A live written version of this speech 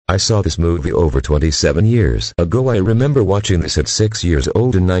I saw this movie over 27 years ago. I remember watching this at 6 years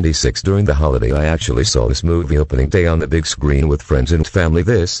old in '96 during the holiday. I actually saw this movie opening day on the big screen with friends and family.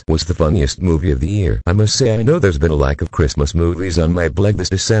 This was the funniest movie of the year. I must say, I know there's been a lack of Christmas movies on my blog this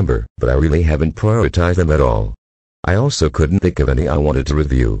December, but I really haven't prioritized them at all. I also couldn't think of any I wanted to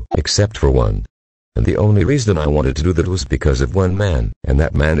review, except for one. And the only reason I wanted to do that was because of one man, and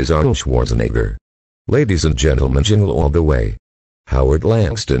that man is Arnold Schwarzenegger. Ladies and gentlemen, Jingle All the Way. Howard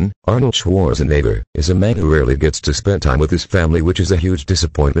Langston, Arnold Schwarzenegger, is a man who rarely gets to spend time with his family, which is a huge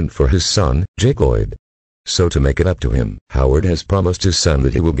disappointment for his son, Jake Lloyd. So to make it up to him, Howard has promised his son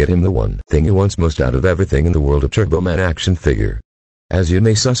that he will get him the one thing he wants most out of everything in the world: a Turbo Man action figure. As you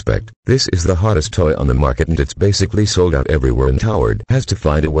may suspect, this is the hottest toy on the market and it's basically sold out everywhere, and Howard has to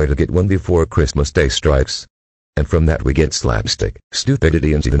find a way to get one before Christmas Day strikes. And from that we get slapstick,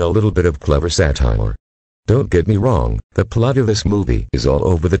 stupidity, and even a little bit of clever satire. Don't get me wrong, the plot of this movie is all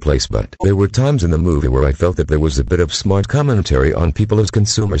over the place, but there were times in the movie where I felt that there was a bit of smart commentary on people as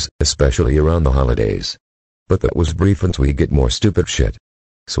consumers, especially around the holidays. But that was brief until we get more stupid shit.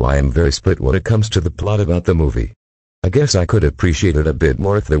 So I am very split when it comes to the plot about the movie. I guess I could appreciate it a bit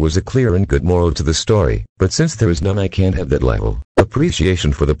more if there was a clear and good moral to the story, but since there is none, I can't have that level of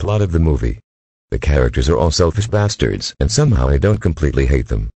appreciation for the plot of the movie. The characters are all selfish bastards, and somehow I don't completely hate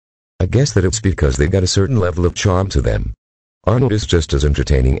them. I guess that it's because they got a certain level of charm to them. Arnold is just as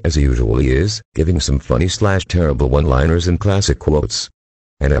entertaining as he usually is, giving some funny/terrible one-liners and classic quotes.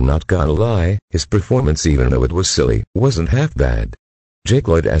 And I'm not gonna lie, his performance, even though it was silly, wasn't half bad. Jake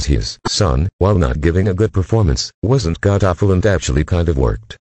Lloyd as his son, while not giving a good performance, wasn't god-awful and actually kind of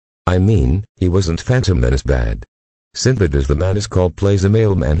worked. I mean, he wasn't Phantom Menace bad. Sinbad, as the man is called, plays a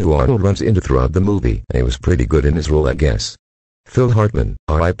mailman who Arnold runs into throughout the movie, and he was pretty good in his role, I guess. Phil Hartman,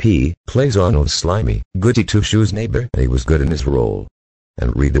 R.I.P., plays Arnold's slimy, goody two-shoes neighbor, and he was good in his role.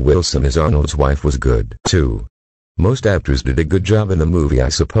 And Rita Wilson as Arnold's wife was good, too. Most actors did a good job in the movie, I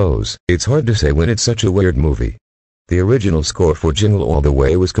suppose. It's hard to say when it's such a weird movie. The original score for Jingle All the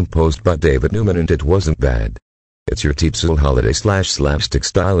Way was composed by David Newman, and it wasn't bad. It's your typical holiday/slapstick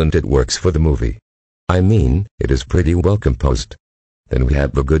style, and it works for the movie. I mean, it is pretty well composed. Then we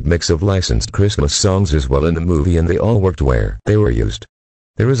have a good mix of licensed Christmas songs as well in the movie, and they all worked where they were used.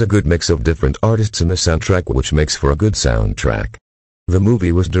 There is a good mix of different artists in the soundtrack, which makes for a good soundtrack. The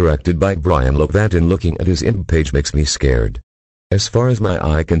movie was directed by Brian Lovat, and looking at his IMDb page makes me scared. As far as my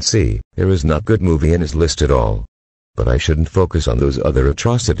eye can see, there is not good movie in his list at all. But I shouldn't focus on those other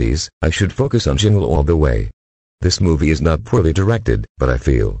atrocities, I should focus on Jingle All the Way. This movie is not poorly directed, but I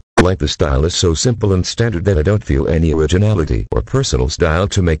feel like the style is so simple and standard that I don't feel any originality or personal style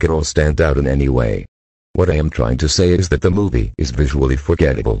to make it all stand out in any way. What I am trying to say is that the movie is visually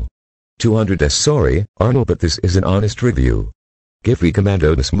forgettable. 200s sorry, Arnold, but this is an honest review. Giffy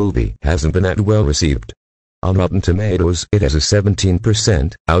Commando, this movie hasn't been that well received. On Rotten Tomatoes, it has a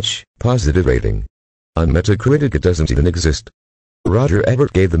 17%, ouch, positive rating. On Metacritic, it doesn't even exist. Roger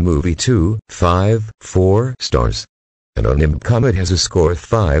Ebert gave the movie 2.54 stars. And on IMDb it has a score of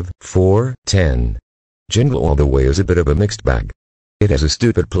 5/10. Jingle All the Way is a bit of a mixed bag. It has a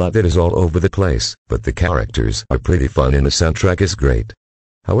stupid plot that is all over the place, but the characters are pretty fun and the soundtrack is great.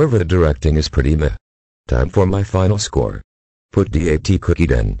 However, the directing is pretty meh. Time for my final score. Put DAT cookie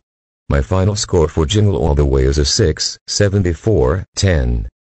den. My final score for Jingle All the Way is a 6.74/10.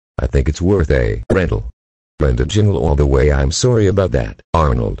 I think it's worth a rental. Jingle All the Way, I'm sorry about that,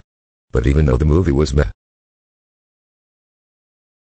 Arnold. But even though the movie was meh,